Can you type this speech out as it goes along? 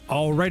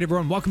All right,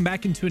 everyone, welcome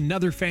back into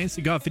another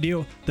Fantasy Golf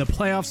video. The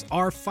playoffs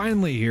are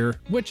finally here,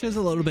 which is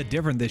a little bit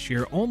different this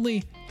year.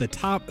 Only the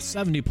top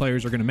 70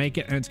 players are going to make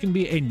it, and it's going to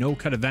be a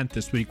no-cut event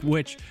this week,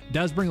 which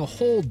does bring a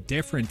whole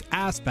different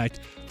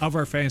aspect of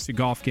our fantasy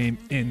golf game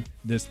in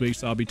this week,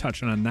 so I'll be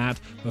touching on that.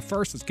 But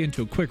first, let's get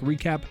into a quick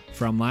recap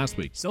from last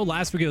week. So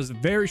last week, it was a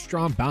very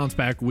strong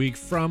bounce-back week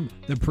from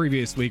the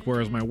previous week,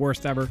 where it was my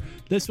worst ever.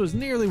 This was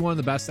nearly one of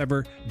the best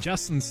ever.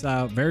 Justin's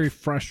very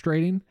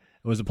frustrating.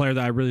 It was a player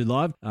that I really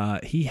loved.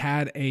 He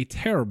had a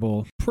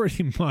terrible,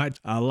 pretty much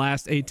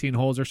last 18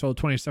 holes or so,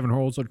 27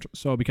 holes or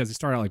so, because he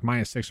started out like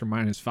 -6 or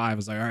 -5. I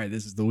was like, all right,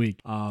 this is the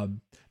week.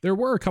 There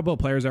were a couple of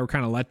players that were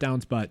kind of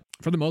letdowns, but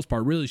for the most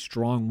part, really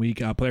strong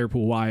week player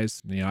pool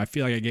wise. You know, I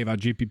feel like I gave out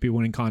GPP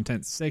winning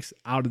content. 6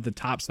 out of the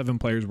top 7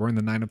 players were in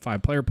the 9 of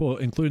 5 player pool,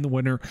 including the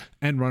winner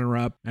and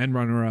runner-up,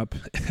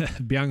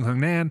 Byung-Hyun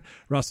Nan,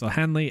 Russell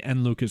Henley,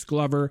 and Lucas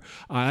Glover.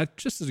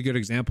 Just as a good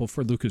example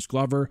for Lucas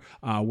Glover,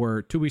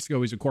 where 2 weeks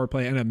ago he's a core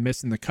play, ended up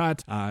missing the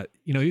cut.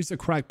 He's the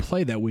correct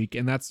play that week,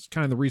 and that's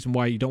kind of the reason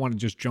why you don't want to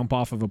just jump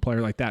off of a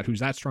player like that who's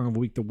that strong of a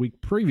week the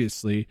week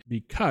previously,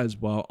 because,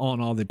 well, all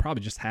in all, they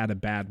probably just had a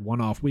bad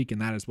one-off week,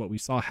 and that is what we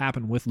saw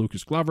happen with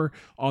Lucas Glover.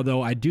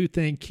 Although I do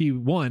think he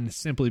won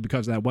simply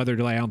because of that weather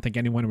delay. I don't think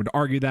anyone would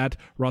argue that.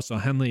 Russell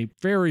Henley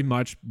very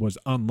much was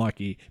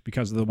unlucky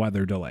because of the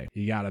weather delay.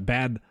 He got a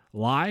bad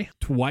lie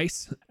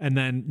twice, and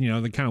then,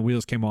 the kind of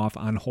wheels came off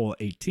on hole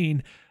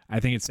 18. I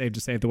think it's safe to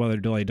say if the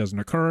weather delay doesn't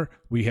occur,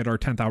 we hit our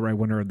 10th outright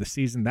winner of the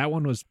season. That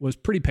one was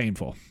pretty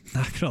painful.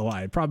 Not gonna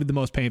lie, probably the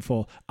most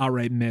painful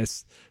outright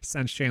miss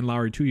since Shane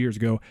Lowry 2 years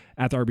ago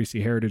at the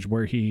RBC Heritage,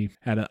 where he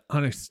had an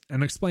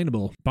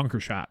unexplainable bunker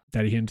shot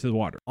that he hit into the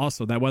water.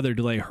 Also, that weather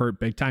delay hurt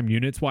big time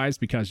units wise,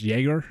 because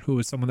Jaeger, who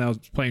was someone that was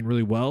playing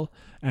really well,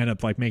 ended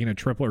up like making a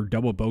triple or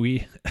double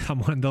bogey on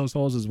one of those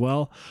holes as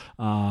well.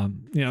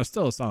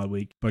 Still a solid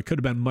week, but could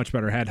have been much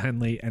better had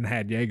Henley and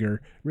had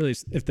Jaeger. Really,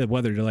 if the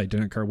weather delay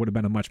didn't occur, would have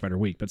been a much better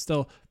week, but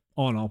still,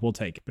 all in all, we'll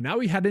take it. But now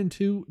we head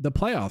into the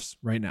playoffs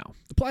right now.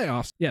 The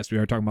playoffs. Yes, we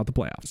are talking about the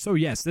playoffs. So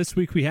yes, this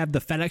week we have the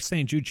FedEx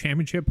St. Jude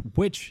Championship,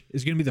 which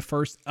is going to be the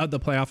first of the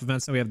playoff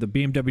events. Then we have the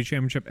BMW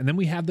Championship, and then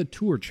we have the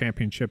Tour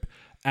Championship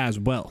as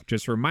well.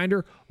 Just a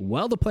reminder,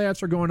 while the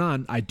playoffs are going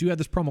on, I do have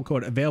this promo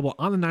code available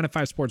on the 9 to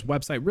 5 Sports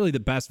website. Really the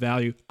best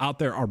value out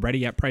there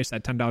already at price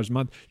at $10 a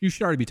month. You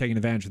should already be taking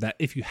advantage of that.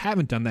 If you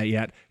haven't done that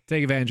yet,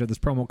 take advantage of this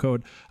promo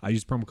code.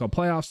 Use promo code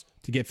PLAYOFFS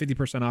to get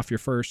 50% off your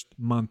first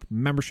month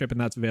membership,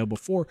 and that's available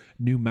for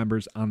new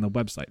members on the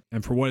website.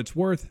 And for what it's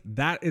worth,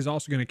 that is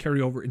also going to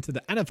carry over into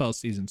the NFL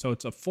season. So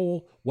it's a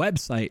full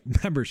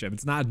website membership.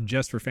 It's not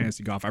just for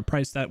fantasy golf. I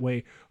priced that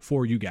way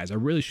for you guys. I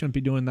really shouldn't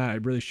be doing that. I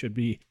really should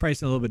be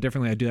pricing a little bit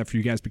differently. I do that for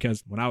you guys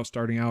because when I was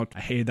starting out,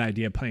 I hated the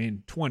idea of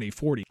paying $20,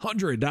 $40,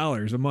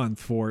 $100 a month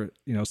for,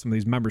 some of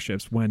these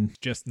memberships when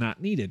just not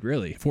needed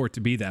really for it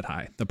to be that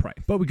high, the price.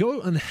 But we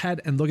go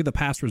ahead and look at the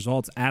past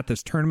results at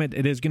this tournament.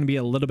 It is going to be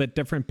a little bit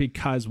different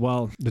because,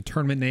 well, the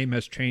tournament name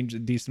has changed a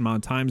decent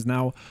amount of times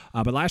now.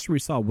 But last year we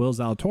saw Will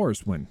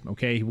Zalatoris win.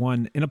 Okay, he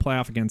won in a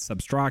playoff against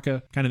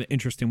Substraka. Kind of an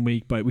interesting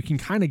week, but we can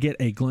kind of get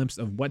a glimpse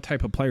of what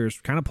type of players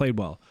kind of played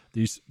well.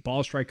 These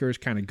ball strikers,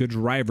 kind of good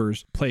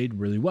drivers, played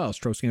really well.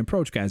 Stroke and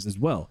approach guys as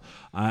well.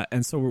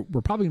 And so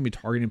we're probably going to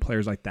be targeting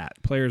players like that.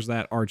 Players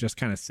that are just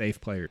kind of safe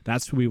players.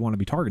 That's who we want to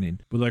be targeting.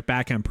 We look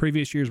back on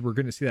previous years, we're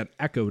going to see that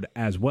echoed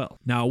as well.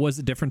 Now, it was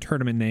a different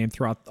tournament name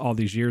throughout all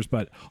these years,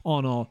 but all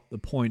in all, the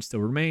point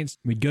still remains.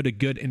 We get a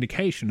good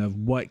indication of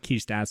what key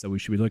stats that we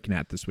should be looking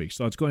at this week.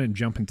 So let's go ahead and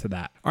jump into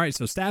that. All right,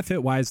 so stat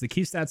fit wise, the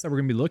key stats that we're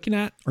going to be looking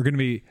at are going to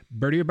be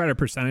birdie or better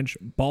percentage,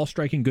 ball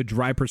striking, good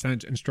drive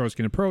percentage, and stroke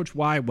and approach.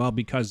 Why? Well,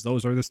 because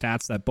those are the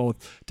stats that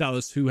both tell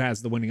us who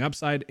has the winning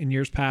upside in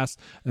years past,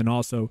 and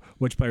also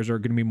which players are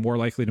going to be more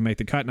likely to make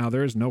the cut. Now,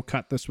 there is no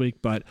cut this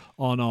week, but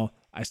all in all,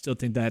 I still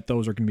think that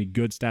those are going to be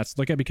good stats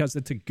to look at because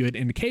it's a good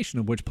indication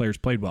of which players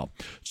played well.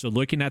 So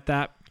looking at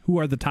that, who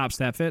are the top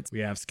stat fits? We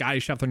have Scotty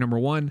Scheffler number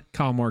 1,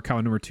 Colin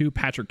Morikawa number 2,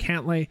 Patrick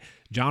Cantlay,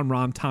 John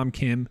Rahm, Tom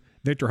Kim,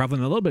 Victor Hovland,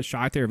 a little bit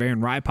shocked there of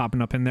Aaron Rai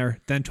popping up in there.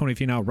 Then Tony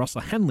Finau,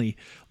 Russell Henley,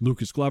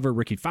 Lucas Glover,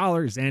 Ricky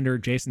Fowler,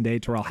 Xander, Jason Day,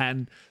 Terrell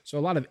Hatton. So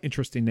a lot of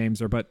interesting names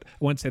there, but I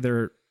wouldn't say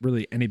they're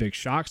really any big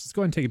shocks. Let's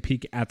go ahead and take a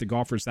peek at the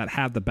golfers that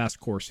have the best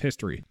course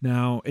history.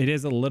 Now, it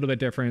is a little bit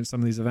different.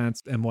 Some of these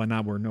events and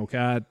whatnot were no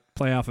cut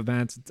playoff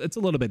events. It's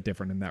a little bit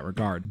different in that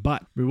regard,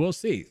 but we will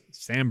see.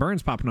 Sam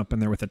Burns popping up in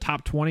there with a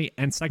top 20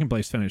 and second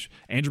place finish.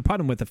 Andrew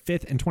Putnam with a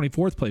 5th and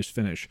 24th place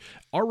finish.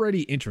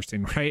 Already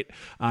interesting, right?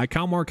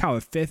 Kyle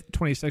Morikawa 5th,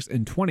 26th,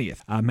 and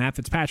 20th. Matt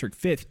Fitzpatrick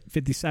 5th,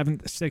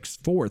 57th, 6th,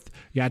 4th.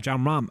 You got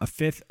John Rahm a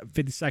 5th,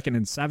 52nd,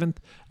 and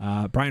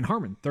 7th. Brian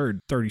Harman 3rd,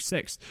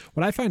 36th.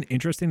 What I find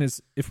interesting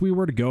is if we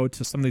were to go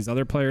to some of these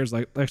other players,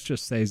 like let's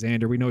just say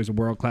Xander, we know he's a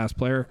world-class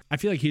player. I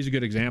feel like he's a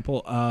good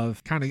example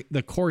of kind of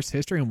the course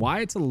history and why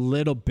it's a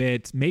little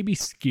bit maybe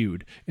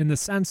skewed in the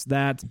sense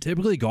that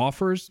typically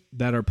golfers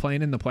that are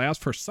playing in the playoffs,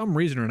 for some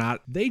reason or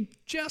not, they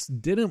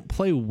just didn't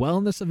play well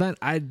in this event.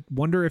 I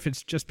wonder if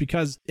it's just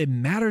because it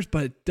matters,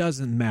 but it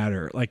doesn't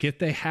matter. Like if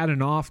they had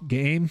an off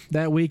game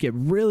that week, it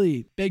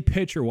really, big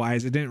picture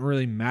wise, it didn't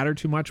really matter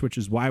too much, which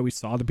is why we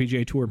saw the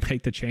PGA Tour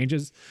make the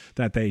changes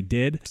that they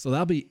did. So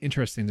that'll be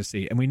interesting to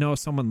see. And we know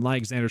someone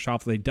like Xander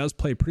Schauffele does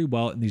play pretty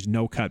well in these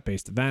no-cut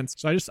based events.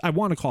 So I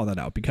want to call that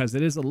out because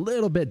it is a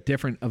little bit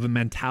different of a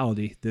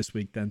mentality this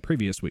week than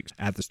previous weeks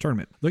at this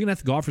tournament. Looking at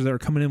the golfers that are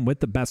coming in with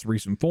the best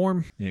recent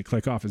form,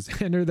 click off of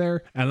Xander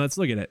there, and let's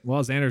look at it.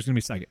 Well, Xander's going to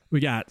be second. We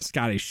got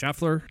Scotty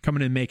Scheffler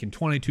coming in making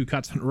 22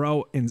 cuts in a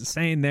row.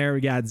 Insane there.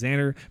 We got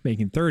Xander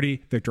making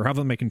 30, Victor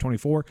Hovland making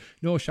 24.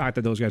 No shock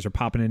that those guys are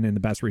popping in the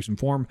best recent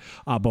form.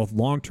 Both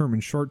long-term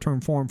and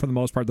short-term form, for the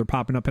most part, they're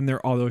popping up in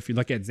there. Although if you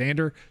look at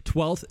Xander,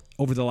 12th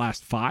over the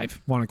last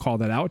 5, want to call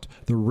that out.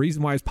 The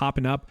reason why he's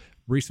popping up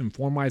recent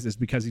form wise is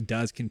because he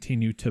does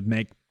continue to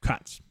make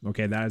cuts.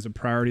 Okay, that is a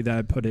priority that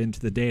I put into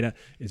the data,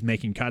 is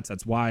making cuts.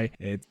 That's why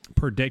it's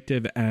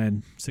predictive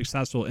and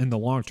successful in the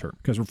long term,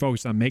 because we're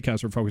focused on make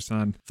cuts. We're focused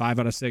on 5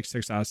 out of 6,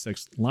 6 out of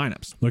 6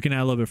 lineups. Looking at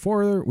it a little bit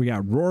further, we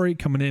got Rory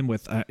coming in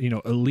with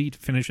elite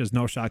finishes.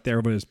 No shock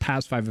there, but his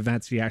past 5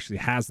 events, he actually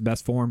has the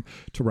best form.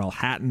 Tyrrell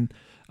Hatton,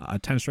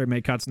 10 straight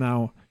make cuts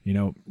now,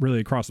 really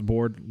across the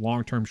board.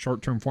 Long-term,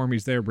 short-term form,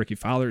 he's there. Ricky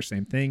Fowler,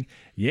 same thing.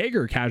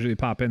 Jaeger casually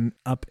popping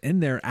up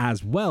in there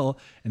as well,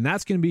 and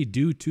that's going to be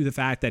due to the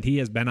fact that he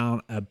has been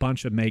on a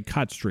bunch of make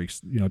cut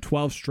streaks.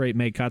 12 straight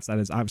make cuts. That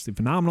is obviously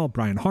phenomenal.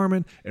 Brian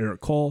Harmon,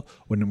 Eric Cole,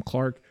 Wyndham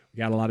Clark. We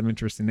got a lot of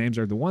interesting names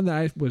there. The one that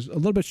I was a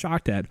little bit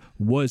shocked at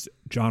was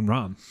Jon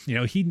Rahm.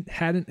 He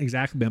hadn't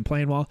exactly been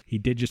playing well. He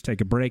did just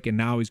take a break, and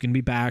now he's going to be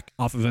back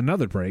off of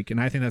another break,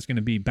 and I think that's going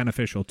to be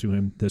beneficial to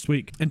him this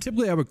week. And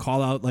typically I would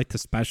call out like the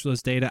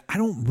specialist data. I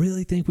don't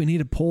really think we need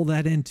to pull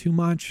that in too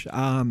much.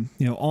 All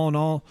in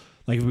all,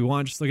 like if we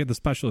want to just look at the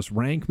specialist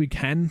rank, we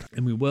can,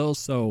 and we will.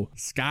 So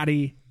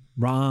Scotty,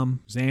 Rahm,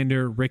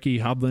 Xander, Ricky,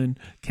 Hovland,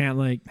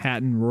 Cantlake,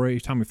 Hatton, Rory,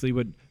 Tommy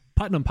Fleetwood,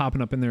 Putnam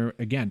popping up in there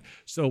again.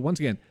 So once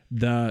again,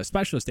 the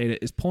specialist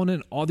data is pulling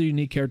in all the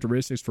unique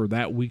characteristics for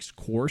that week's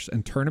course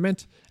and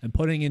tournament and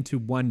putting into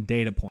one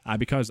data point.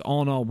 Because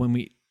all in all, when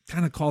we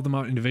kind of call them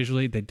out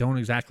individually, they don't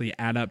exactly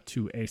add up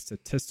to a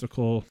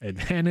statistical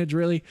advantage,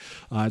 really.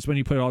 It's when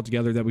you put it all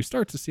together that we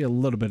start to see a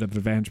little bit of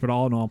advantage, but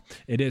all in all,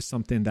 it is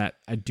something that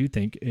I do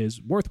think is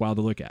worthwhile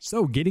to look at.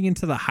 So getting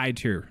into the high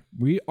tier,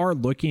 we are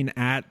looking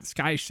at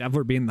Scotty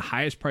Scheffler being the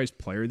highest priced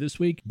player this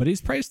week, but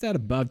he's priced at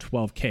above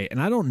 12K. And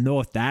I don't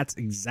know if that's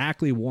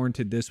exactly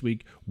warranted this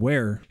week,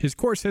 where his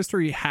course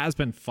history has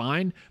been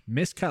fine.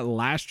 Miscut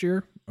last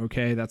year.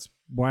 Okay, that's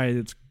why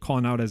it's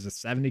calling out as a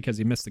 70, because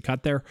he missed the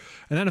cut there.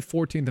 And then a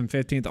 14th and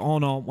 15th. All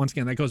in all, once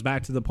again, that goes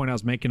back to the point I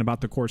was making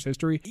about the course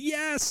history.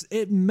 Yes,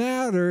 it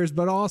matters,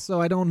 but also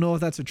I don't know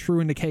if that's a true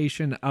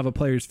indication of a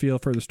player's feel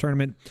for this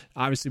tournament.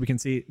 Obviously, we can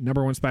see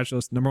number 1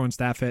 specialist, number 1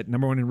 staff hit,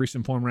 number 1 in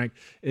recent form rank.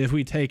 If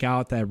we take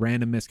out that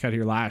random miscut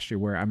here last year,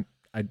 where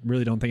I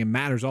really don't think it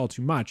matters all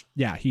too much.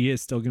 Yeah, he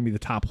is still going to be the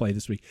top play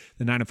this week.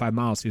 The 9 to 5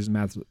 mile season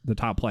matters the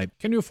top play.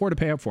 Can you afford to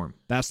pay up for him?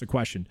 That's the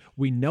question.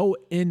 We know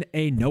in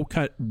a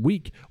no-cut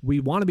week, we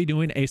want to be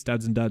doing a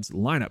studs and duds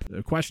lineup.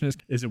 The question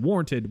is it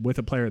warranted with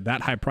a player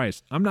that high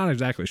price? I'm not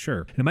exactly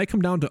sure. It might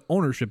come down to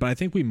ownership, but I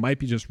think we might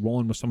be just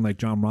rolling with someone like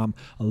Jon Rahm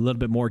a little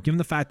bit more, given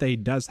the fact that he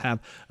does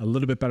have a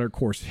little bit better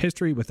course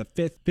history with a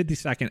 5th,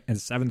 52nd, and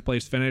 7th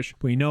place finish.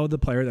 We know the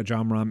player that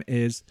Jon Rahm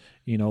is,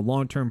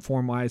 long-term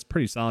form-wise,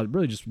 pretty solid.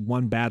 Really just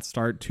 1 bad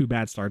start, 2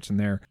 bad starts in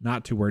there.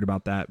 Not too worried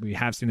about that. We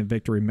have seen a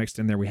victory mixed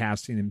in there. We have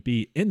seen him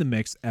be in the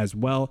mix as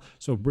well.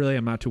 So really,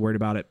 I'm not too worried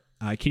about it.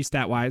 Key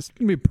stat wise,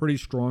 going to be pretty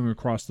strong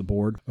across the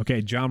board.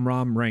 Okay, Jon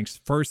Rahm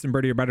ranks 1st in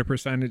birdie or better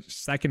percentage,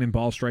 2nd in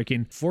ball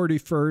striking,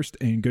 41st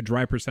in good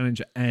drive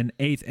percentage, and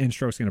 8th in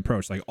strokes gained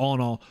approach. Like all in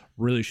all,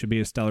 really should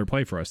be a stellar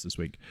play for us this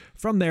week.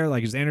 From there,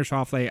 like Xander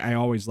Schauffele, I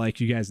always like,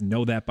 you guys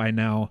know that by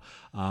now.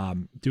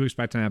 Do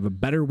expect to have a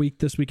better week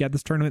this week at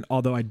this tournament,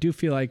 although I do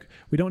feel like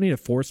we don't need to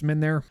force him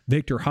in there.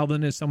 Victor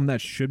Hovland is someone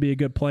that should be a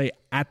good play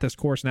at this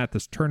course and at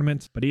this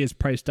tournament, but he is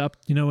priced up,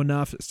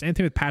 enough. Same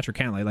thing with Patrick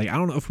Cantlay. Like, I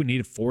don't know if we need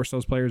to force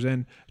those players in.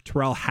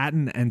 Tyrrell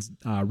Hatton and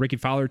Ricky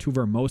Fowler, 2 of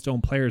our most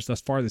owned players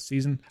thus far this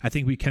season. I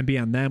think we can be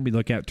on them. We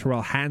look at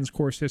Tyrrell Hatton's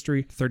course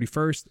history,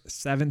 31st,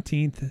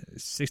 17th,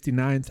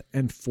 69th,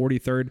 and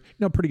 43rd.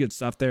 Pretty good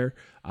stuff there.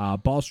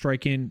 Ball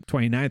striking,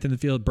 29th in the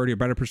field, birdie or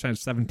better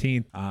percentage,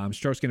 17th.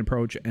 Strokes gained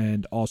approach,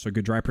 and also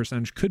good drive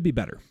percentage. Could be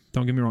better.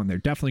 Don't get me wrong there.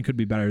 Definitely could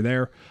be better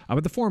there.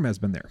 But the form has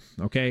been there.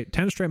 Okay,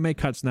 10 straight make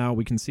cuts now.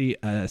 We can see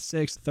a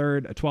 6th,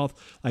 3rd, a 12th.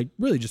 Like,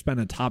 really just been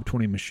a top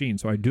 20 machine.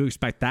 So I do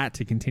expect that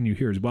to continue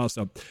here as well.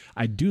 So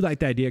I do like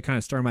the idea of kind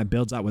of starting my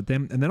builds out with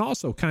them. And then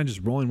also kind of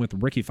just rolling with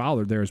Ricky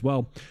Fowler there as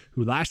well,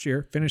 who last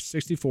year finished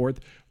 64th.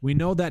 We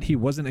know that he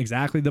wasn't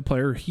exactly the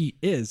player he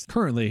is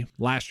currently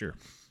last year.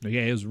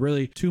 Okay, it was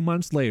really 2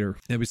 months later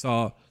that we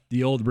saw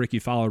the old Ricky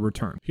Fowler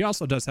return. He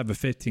also does have a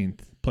 15th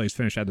place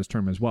finish at this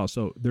tournament as well.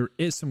 So there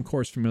is some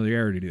course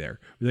familiarity there.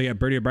 We got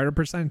birdie or better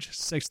percentage,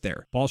 6th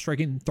there. Ball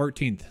striking,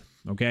 13th.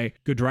 Okay,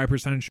 good drive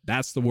percentage.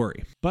 That's the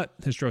worry. But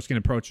his stroke gain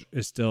approach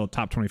is still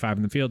top 25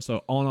 in the field.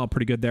 So all in all,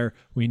 pretty good there.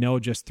 We know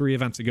just 3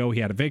 events ago,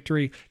 he had a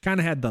victory. Kind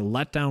of had the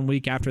letdown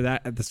week after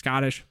that at the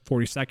Scottish,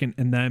 42nd.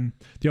 And then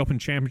the Open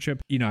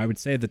Championship, I would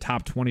say the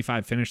top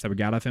 25 finish that we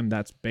got of him,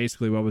 that's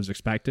basically what was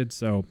expected.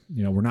 So,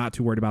 we're not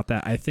too worried about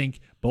that. I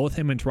think both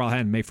him and Terrell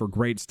Hatton make for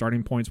great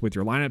starting points with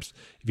your lineups.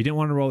 If you didn't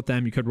want to roll with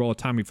them, you could roll with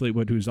Tommy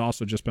Fleetwood, who's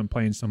also just been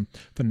playing some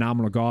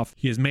phenomenal golf.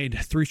 He has made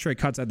 3 straight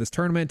cuts at this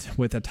tournament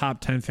with a top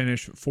 10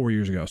 finish 4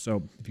 years ago.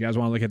 So if you guys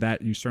want to look at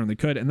that, you certainly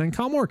could. And then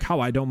Collin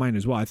Morikawa, I don't mind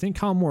as well. I think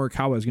Collin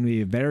Morikawa is going to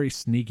be a very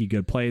sneaky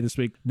good play this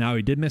week. Now,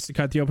 he did miss the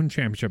cut at the Open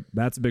Championship.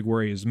 That's a big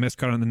worry. He's missed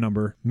cut on the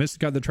number. Missed the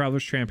cut at the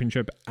Travelers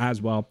Championship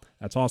as well.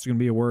 That's also going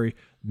to be a worry.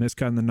 Missed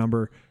cut on the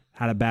number.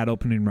 Had a bad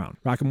opening round.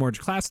 Rocket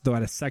Mortgage Classic, though,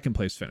 had a 2nd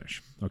place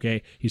finish.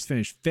 Okay, he's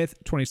finished 5th,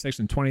 26th,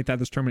 and 20th at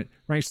this tournament.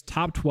 Ranks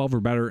top 12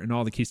 or better in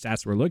all the key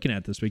stats we're looking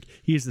at this week.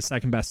 He's the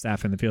 2nd best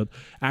staff in the field.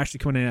 Actually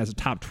coming in as a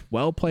top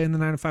 12 play in the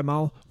 905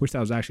 mile. Wish that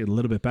was actually a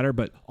little bit better,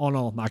 but all in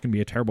all, not going to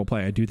be a terrible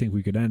play. I do think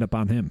we could end up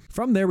on him.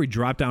 From there, we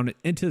drop down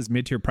into this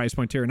mid-tier price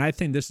point tier, and I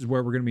think this is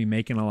where we're going to be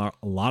making a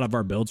lot of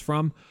our builds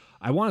from.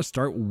 I want to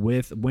start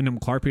with Wyndham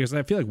Clark because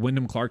I feel like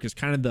Wyndham Clark is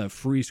kind of the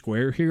free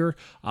square here.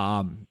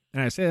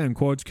 And I say that in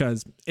quotes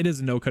because it is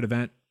a no-cut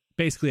event.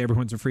 Basically,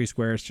 everyone's a free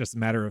square. It's just a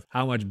matter of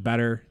how much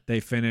better they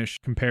finish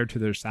compared to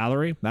their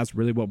salary. That's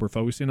really what we're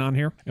focusing on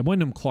here. And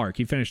Wyndham Clark,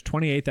 he finished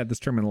 28th at this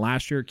tournament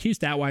last year. Key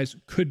stat-wise,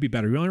 could be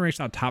better. He only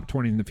ranks out top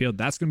 20 in the field.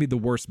 That's going to be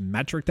the worst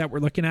metric that we're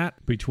looking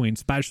at between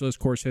specialist,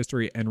 course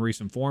history, and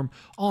recent form.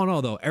 All in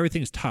all, though,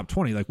 everything's top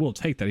 20. Like, we'll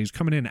take that. He's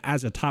coming in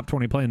as a top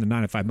 20 play in the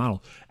 905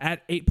 model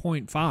at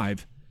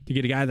 8.5. To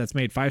get a guy that's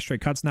made 5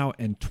 straight cuts now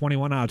and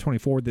 21 out of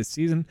 24 this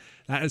season,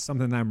 that is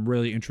something that I'm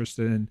really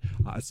interested in.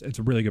 It's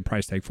a really good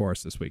price tag for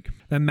us this week.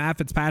 Then Matt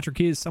Fitzpatrick,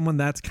 he is someone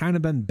that's kind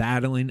of been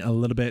battling a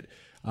little bit.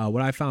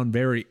 What I found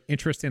very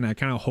interesting, I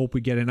kind of hope we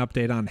get an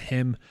update on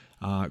him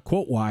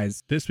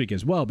quote-wise this week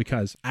as well,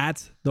 because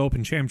at the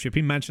Open Championship,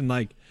 he mentioned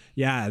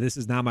this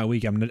is not my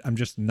week. I'm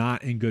just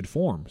not in good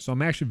form. So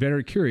I'm actually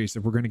very curious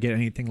if we're going to get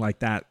anything like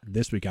that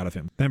this week out of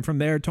him. Then from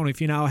there, Tony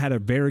Finau had a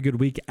very good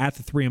week at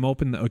the 3M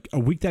Open, a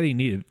week that he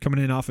needed,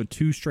 coming in off of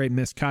 2 straight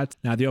missed cuts.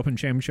 Now, the Open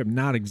Championship,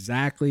 not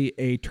exactly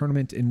a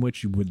tournament in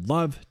which you would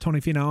love Tony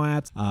Finau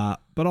at,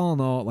 but all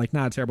in all,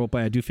 not a terrible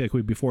play. I do feel like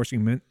we'd be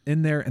forcing him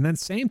in there. And then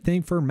same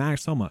thing for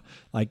Max Homa,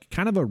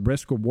 kind of a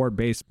risk-reward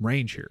based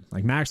range here.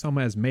 Max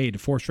Homa has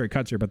made 4 straight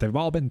cuts here, but they've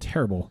all been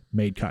terrible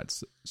made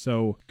cuts.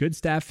 So good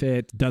staff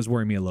fit does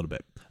worry me a little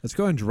bit. Let's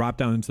go ahead and drop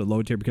down into the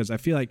low tier because I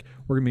feel like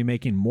we're going to be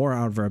making more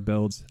out of our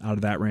builds out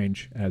of that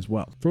range as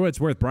well. For what it's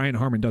worth, Brian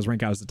Harman does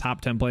rank out as the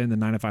top 10 play in the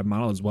 905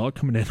 model as well,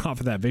 coming in off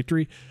of that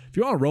victory. If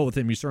you want to roll with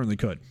him, you certainly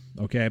could.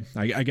 Okay,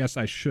 I guess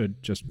I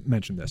should just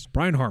mention this.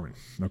 Brian Harman,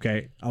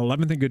 okay,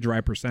 11th in good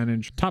drive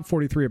percentage, top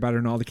 43 or better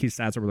in all the key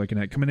stats that we're looking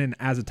at, coming in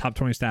as a top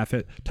 20 staff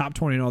hit, top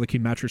 20 in all the key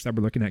metrics that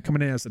we're looking at,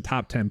 coming in as a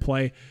top 10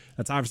 play.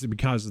 That's obviously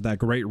because of that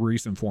great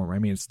recent form. I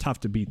mean, it's tough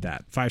to beat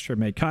that. 5 straight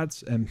made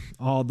cuts, and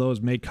all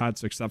those made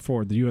cuts except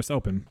for the U.S.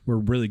 Open were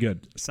really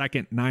good.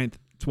 2nd, 9th,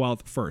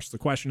 12th, 1st. The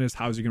question is,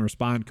 how is he going to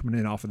respond coming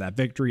in off of that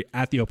victory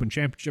at the Open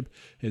Championship,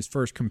 his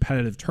first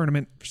competitive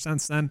tournament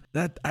since then?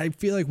 That I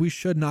feel like we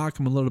should knock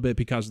him a little bit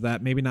because of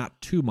that. Maybe not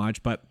too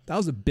much, but that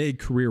was a big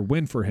career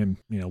win for him.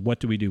 What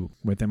do we do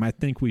with him? I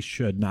think we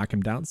should knock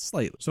him down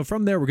slightly. So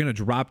from there, we're going to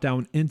drop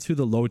down into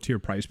the low tier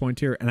price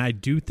point here, and I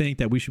do think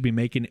that we should be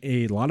making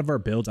a lot of our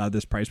builds out of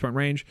this price point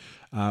range.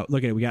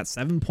 Look at it. We got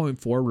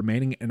 7.4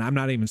 remaining, and I'm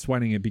not even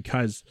sweating it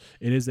because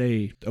it is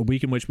a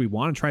week in which we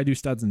want to try to do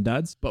studs and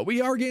duds, but we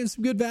are getting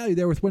some good value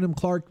there with Wyndham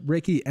Clark,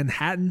 Ricky, and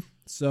Hatton.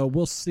 So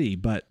we'll see,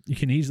 but you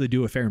can easily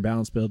do a fair and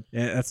balanced build.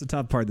 Yeah, that's the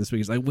tough part this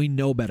week. Is we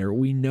know better.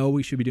 We know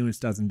we should be doing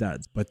studs and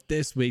duds, but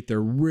this week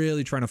they're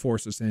really trying to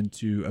force us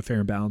into a fair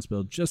and balanced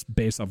build just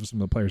based off of some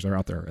of the players that are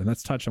out there. And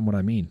let's touch on what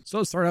I mean. So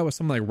let's start out with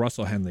someone like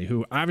Russell Henley,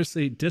 who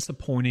obviously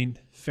disappointing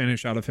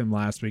finish out of him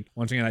last week.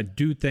 Once again, I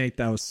do think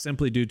that was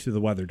simply due to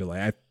the weather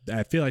delay.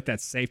 I feel like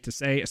that's safe to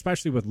say,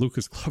 especially with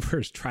Lucas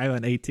Glover's trial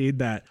on 18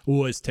 that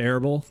was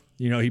terrible.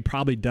 He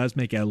probably does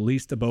make at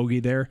least a bogey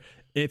there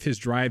if his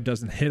drive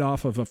doesn't hit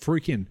off of a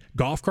freaking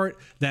golf cart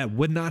that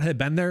would not have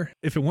been there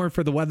if it weren't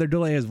for the weather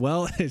delay as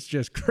well. It's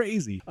just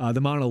crazy the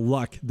amount of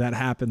luck that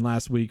happened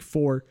last week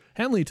for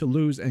Henley to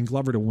lose and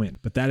Glover to win.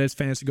 But that is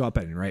fantasy golf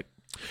betting, right?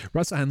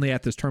 Russell Henley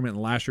at this tournament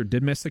last year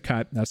did miss the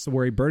cut. That's the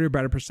worry. Birdie or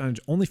better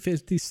percentage, only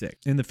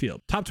 56 in the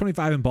field. Top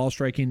 25 in ball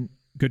striking,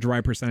 good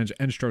drive percentage,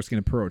 and strokes gained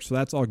approach. So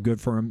that's all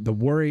good for him. The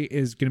worry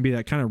is going to be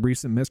that kind of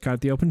recent miscut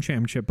at the Open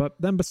Championship, but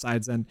then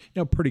besides then,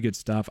 pretty good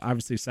stuff.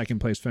 Obviously, second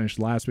place finish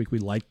last week. We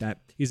like that.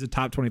 He's a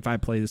top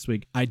 25 play this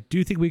week. I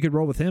do think we could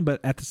roll with him, but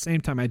at the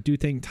same time, I do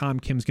think Tom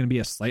Kim's going to be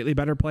a slightly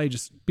better play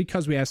just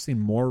because we have seen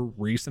more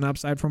recent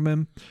upside from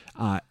him.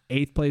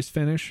 8th place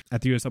finish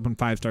at the US Open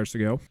 5 starts to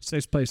go.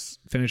 6th place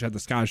finish at the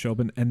Scottish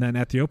Open, and then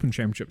at the Open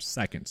Championship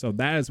 2nd. So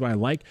that is what I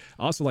like.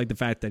 I also like the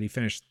fact that he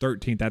finished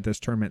 13th at this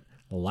tournament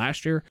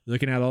last year.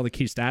 Looking at all the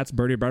key stats,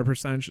 birdie better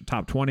percentage,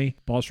 top 20,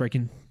 ball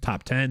striking,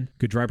 top 10,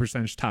 good drive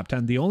percentage, top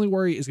 10. The only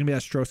worry is going to be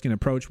that strokes gain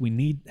approach. We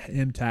need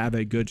him to have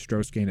a good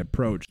strokes gain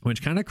approach,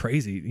 which kind of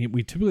crazy.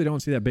 We typically don't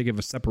see that big of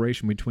a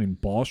separation between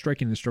ball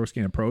striking and strokes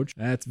gain approach.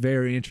 That's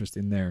very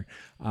interesting there.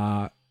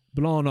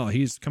 But all in all,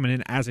 he's coming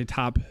in as a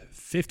top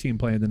 15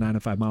 play in the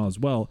 905 mile as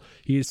well.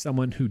 He is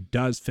someone who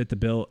does fit the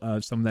bill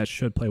of someone that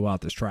should play well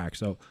at this track.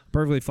 So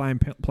perfectly fine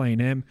playing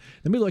him.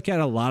 Then we look at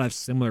a lot of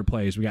similar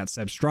plays. We got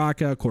Seb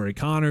Straka, Corey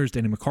Connors,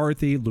 Danny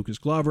McCarthy, Lucas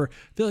Glover.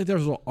 I feel like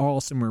those are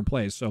all similar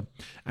plays. So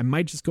I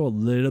might just go a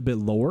little bit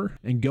lower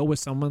and go with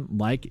someone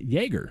like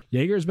Jaeger.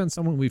 Jaeger has been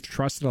someone we've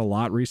trusted a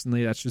lot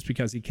recently. That's just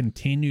because he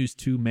continues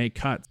to make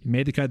cuts. He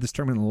made the cut this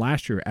tournament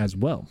last year as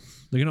well.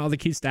 Looking at all the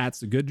key stats,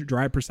 the good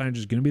drive percentage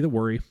is going to be the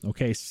worry.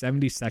 Okay,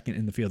 72nd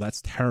in the field.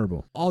 That's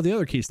terrible. All the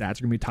other key stats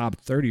are going to be top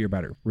 30 or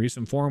better.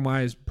 Recent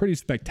form-wise, pretty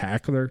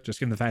spectacular,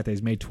 just given the fact that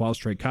he's made 12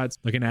 straight cuts.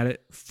 Looking at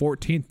it,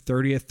 14th,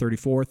 30th,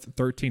 34th,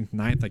 13th,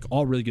 9th, like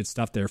all really good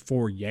stuff there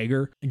for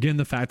Jaeger. Again,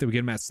 the fact that we get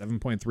him at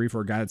 7.3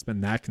 for a guy that's been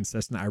that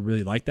consistent, I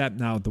really like that.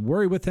 Now, the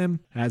worry with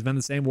him has been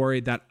the same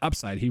worry, that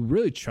upside. He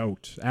really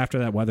choked after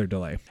that weather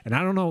delay. And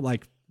I don't know,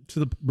 like, to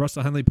the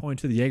Russell Henley point,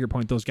 to the Jaeger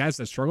point, those guys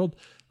that struggled,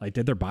 like,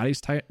 did their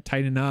bodies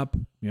tighten up?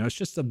 It's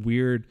just a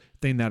weird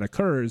thing that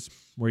occurs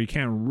where you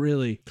can't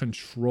really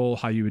control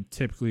how you would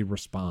typically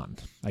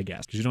respond, I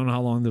guess, because you don't know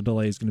how long the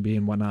delay is going to be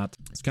and whatnot.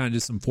 It's kind of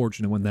just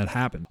unfortunate when that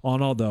happened. All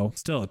in all, though,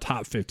 still a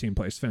top 15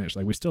 place finish.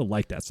 Like, we still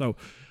like that. So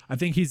I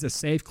think he's a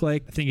safe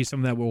click. I think he's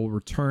someone that will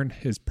return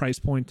his price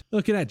point.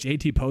 Looking at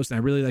JT Poston,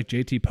 I really like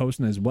JT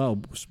Poston as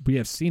well. We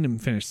have seen him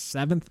finish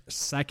 7th,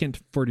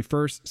 2nd,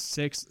 41st,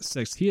 6th,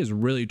 6th. He has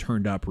really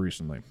turned up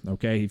recently.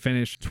 Okay, he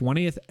finished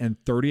 20th and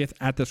 30th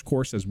at this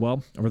course as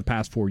well over the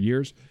past 4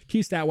 years.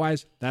 Key stat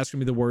wise, that's going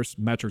to be the worst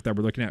metric that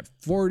we're looking at.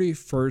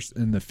 41st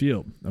in the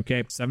field.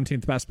 Okay,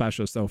 17th best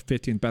specialist, though,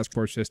 15th best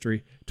course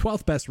history,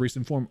 12th best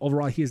recent form.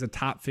 Overall, he is a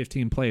top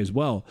 15 play as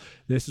well.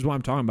 This is what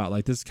I'm talking about.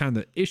 Like, this is kind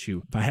of the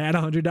issue. If I had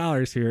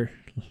 $100 here,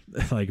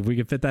 like, if we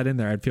could fit that in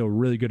there, I'd feel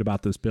really good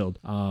about this build.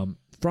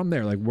 From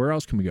there, like, where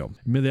else can we go?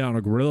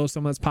 Emiliano Grillo,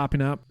 someone that's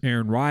popping up.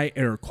 Aaron Wright,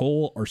 Eric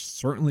Cole are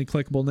certainly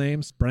clickable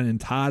names. Brendan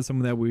Todd,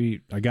 someone that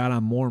I got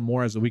on more and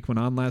more as the week went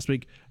on last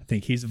week. I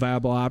think he's a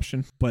viable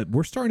option. But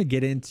we're starting to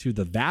get into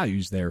the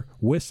values there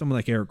with someone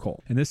like Eric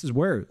Cole. And this is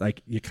where,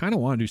 like, you kind of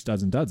want to do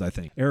studs and duds, I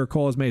think. Eric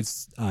Cole has made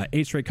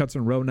 8 straight cuts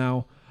in a row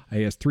now.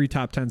 He has 3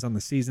 top 10s on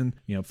the season,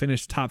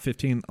 finished top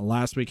 15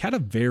 last week. Had a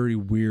very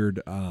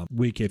weird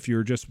week if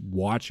you're just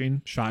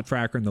watching Shot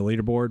Tracker and the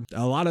leaderboard.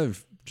 A lot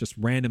of just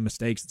random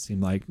mistakes, it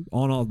seemed like.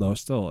 All in all, though,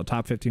 still a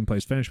top 15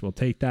 place finish. We'll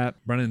take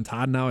that. Brendan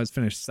Todd now has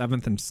finished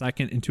 7th and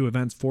 2nd in 2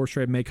 events, 4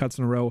 straight make cuts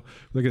in a row.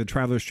 Look at the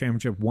Travelers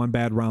Championship, 1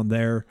 bad round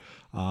there.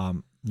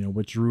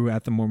 With Drew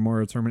at the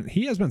Memorial Tournament.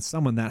 He has been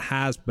someone that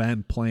has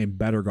been playing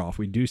better golf.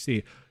 We do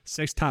see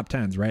 6 top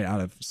 10s, right,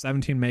 out of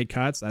 17 made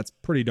cuts. That's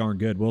pretty darn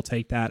good. We'll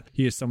take that.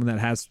 He is someone that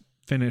has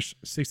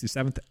finished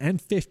 67th and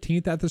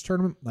 15th at this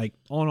tournament. Like,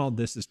 all in all,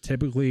 this is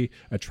typically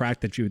a track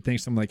that you would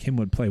think someone like him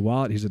would play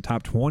well at. He's a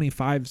top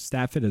 25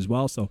 stat fit as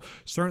well, so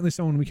certainly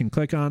someone we can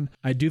click on.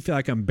 I do feel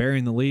like I'm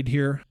bearing the lead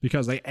here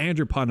because, like,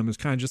 Andrew Putnam is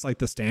kind of just like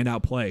the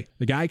standout play.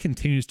 The guy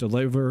continues to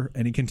deliver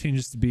and he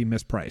continues to be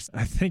mispriced.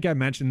 I think I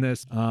mentioned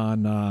this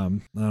on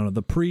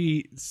the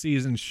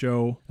pre-season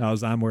show that I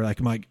was on, where, like,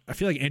 I'm like, I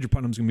feel like Andrew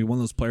Putnam's gonna be one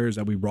of those players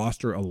that we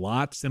roster a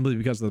lot simply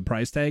because of the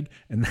price tag,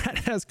 and that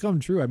has come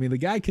true. I mean, the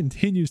guy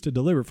continues to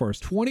deliver for us.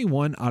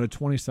 21 out of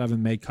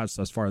 27 made cuts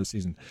thus far this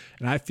season.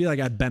 And I feel like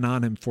I've been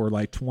on him for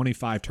like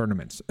 25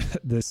 tournaments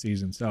this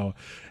season. So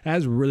it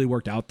has really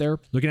worked out there.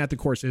 Looking at the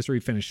course history,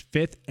 finished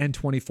 5th and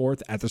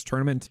 24th at this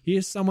tournament. He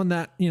is someone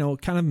that,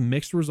 kind of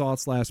mixed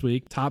results last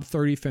week. Top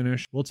 30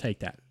 finish. We'll take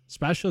that.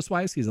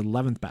 Specialist-wise, he's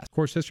 11th best.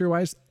 Course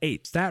history-wise,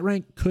 8th. Stat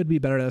rank could be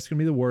better. That's going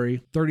to be the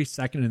worry.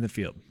 32nd in the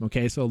field.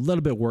 Okay, so a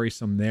little bit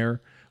worrisome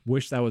there.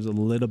 Wish that was a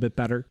little bit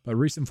better. But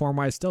recent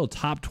form-wise, still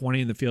top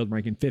 20 in the field,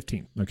 ranking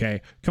 15th.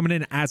 Okay, coming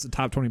in as a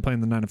top 20 play in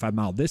the 905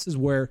 mile. This is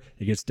where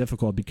it gets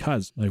difficult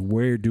because, like,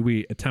 where do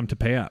we attempt to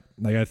pay up?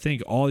 Like, I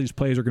think all these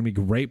plays are going to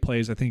be great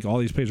plays. I think all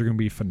these plays are going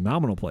to be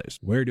phenomenal plays.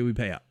 Where do we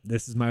pay up?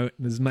 This is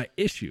my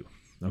issue.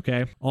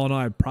 Okay. All in all,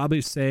 I'd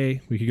probably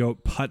say we could go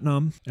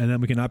Putnam, and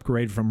then we can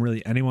upgrade from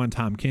really anyone,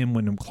 Tom Kim,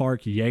 Wyndham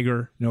Clark,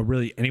 Yeager,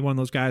 really any one of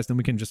those guys. Then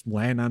we can just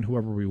land on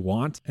whoever we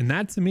want. And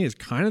that to me is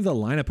kind of the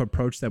lineup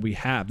approach that we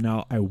have.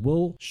 Now, I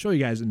will show you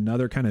guys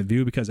another kind of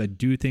view because I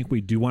do think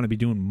we do want to be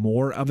doing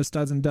more of a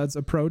studs and duds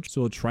approach.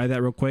 So we'll try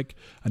that real quick.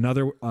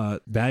 Another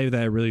value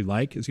that I really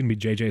like is going to be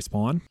JJ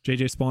Spawn.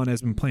 JJ Spawn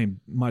has been playing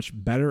much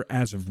better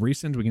as of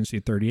recent. We can see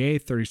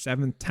 38th,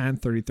 37th, 10th,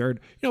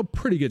 33rd,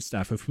 pretty good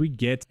stuff. If we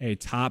get a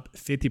top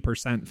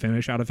 50%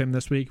 finish out of him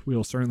this week, we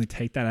will certainly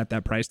take that at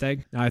that price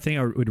tag. Now, I think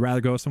I would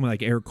rather go with someone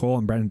like Eric Cole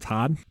and Brendan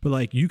Todd,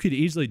 but you could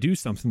easily do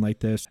something like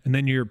this, and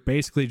then you're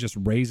basically just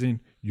raising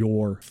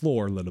your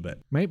floor a little bit.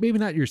 Maybe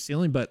not your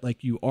ceiling, but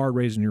you are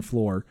raising your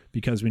floor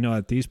because we know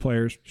that these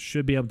players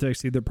should be able to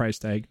exceed their price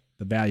tag,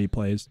 the value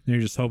plays. And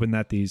you're just hoping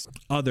that these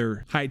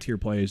other high tier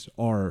plays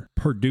are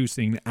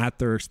producing at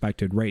their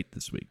expected rate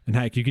this week. And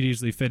heck, you could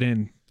easily fit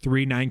in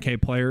 3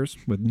 9K players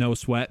with no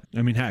sweat.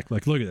 I mean, heck,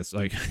 look at this.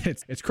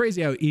 It's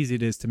crazy how easy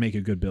it is to make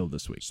a good build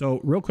this week. So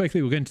real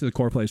quickly, we'll get into the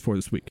core plays for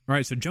this week. All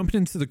right, so jumping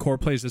into the core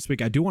plays this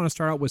week, I do want to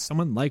start out with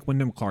someone like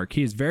Wyndham Clark.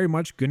 He is very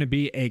much going to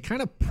be a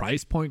kind of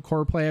price point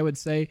core play, I would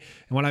say.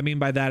 And what I mean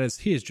by that is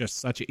he is just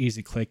such an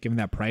easy click given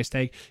that price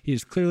tag. He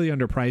is clearly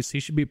underpriced. He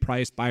should be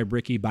priced by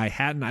Ricky, by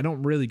Hatton. I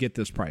don't really get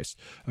this price.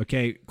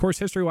 Okay, course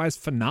history-wise,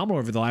 phenomenal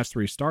over the last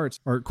 3 starts.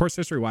 Or course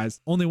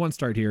history-wise, only 1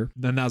 start here.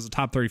 Then that was a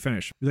top 30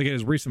 finish. You look at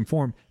his recent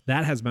form,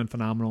 that has been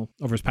phenomenal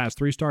over his past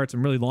 3 starts,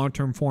 and really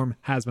long-term form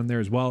has been there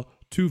as well.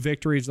 2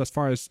 victories as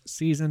far as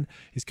season.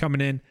 He's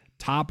coming in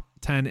top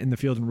 10 in the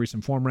field in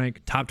recent form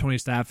rank, top 20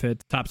 staff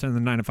hit, top 10 in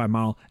the 9 to 5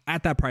 mile.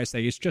 At that price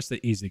tag, it's just an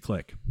easy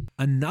click.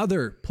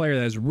 Another player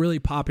that is really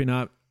popping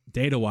up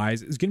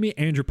data-wise is going to be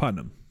Andrew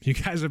Putnam. You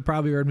guys have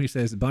probably heard me say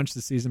this a bunch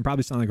this season,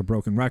 probably sound like a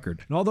broken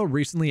record. And although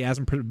recently he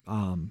hasn't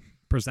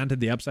presented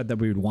the upside that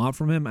we would want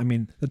from him, I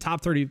mean, the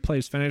top 30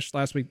 plays finished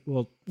last week,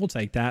 we'll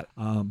take that.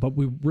 But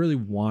we really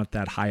want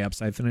that high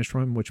upside finish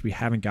from him, which we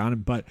haven't gotten.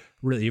 But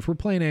really, if we're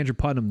playing Andrew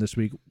Putnam this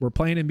week, we're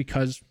playing him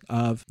because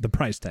of the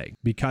price tag,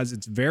 because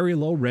it's very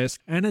low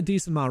risk and a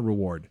decent amount of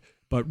reward.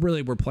 But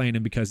really, we're playing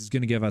him because he's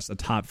going to give us a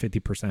top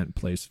 50%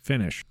 place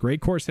finish.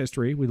 Great course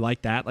history. We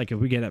like that. If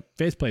we get a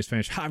 5th place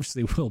finish,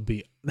 obviously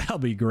that'll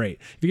be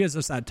great. If he gives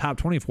us that top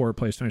 24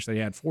 place finish that he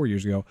had 4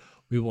 years ago,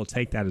 we will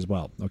take that as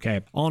well. Okay.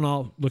 All in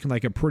all, looking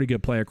like a pretty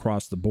good play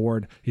across the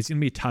board. He's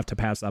going to be tough to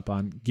pass up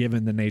on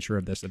given the nature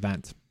of this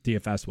event,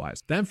 DFS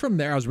wise. Then from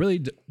there, I was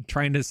really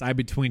trying to decide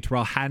between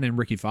Terrell Hatton and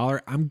Ricky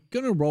Fowler. I'm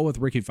going to roll with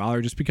Ricky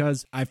Fowler just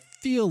because I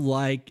feel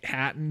like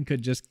Hatton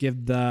could just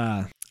give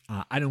the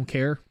I don't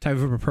care type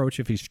of approach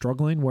if he's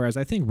struggling. Whereas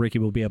I think Ricky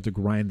will be able to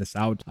grind this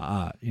out.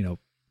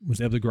 Was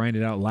able to grind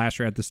it out last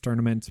year at this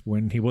tournament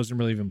when he wasn't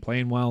really even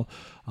playing well.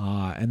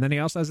 And then he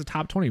also has a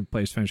top 20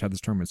 place finish at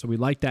this tournament. So we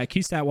like that.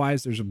 Key stat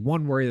wise, there's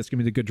one worry that's going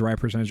to be the good drive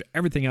percentage.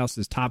 Everything else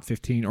is top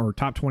 15 or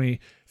top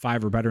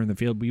 25 or better in the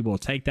field. We will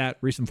take that.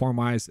 Recent form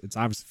wise, it's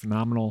obviously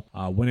phenomenal.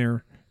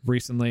 Winner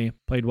recently,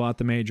 played well at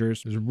the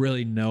majors. There's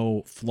really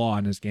no flaw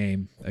in his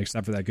game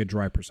except for that good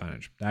drive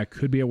percentage. That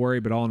could be a worry,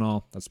 but all in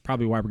all, that's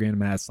probably why we're getting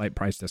him at a slight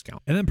price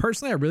discount. And then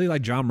personally, I really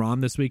like John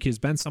Rahm this week. He's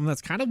been someone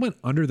that's kind of went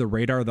under the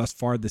radar thus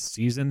far this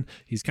season.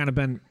 He's kind of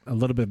been a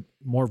little bit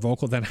more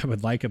vocal than I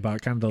would like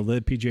about kind of the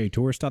LIV PGA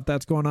Tour stuff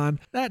that's going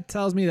on. That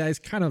tells me that he's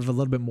kind of a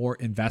little bit more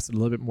invested, a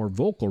little bit more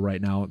vocal right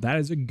now. That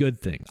is a good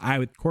thing.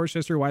 With course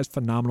history wise,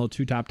 phenomenal.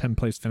 2 top 10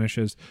 place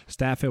finishes.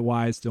 Staff hit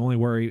wise, the only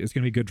worry is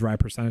going to be good drive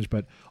percentage,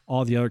 but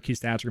all the other key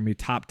stats are going to be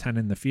top 10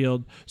 in the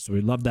field. So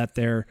we love that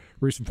there.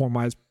 Recent form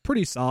wise,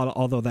 pretty solid,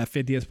 although that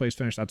 50th place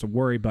finish, that's a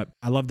worry, but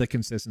I love the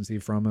consistency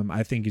from him.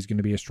 I think he's going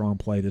to be a strong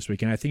play this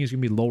week, and I think he's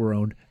going to be lower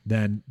owned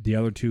than the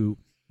other 2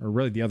 or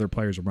really the other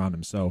players around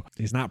him. So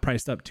he's not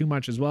priced up too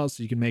much as well,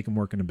 so you can make him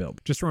work in a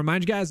build. Just to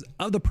remind you guys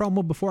of the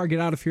promo before I get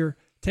out of here,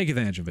 take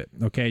advantage of it.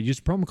 Okay, use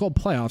promo code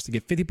PLAYOFFS to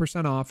get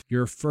 50% off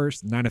your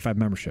first 9 to 5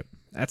 membership.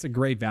 That's a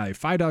great value.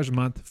 $5 a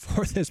month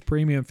for this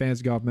premium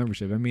fantasy golf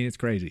membership. I mean, it's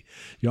crazy.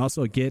 You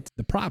also get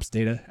the props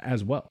data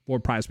as well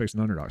for Prize Picks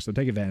and Underdogs, so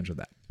take advantage of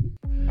that.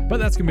 But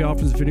that's going to be all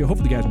for this video.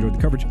 Hopefully you guys enjoyed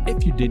the coverage.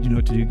 If you did, you know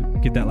what to do.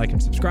 Get that like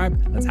and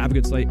subscribe. Let's have a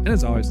good slate. And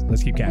as always,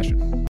 let's keep cashing.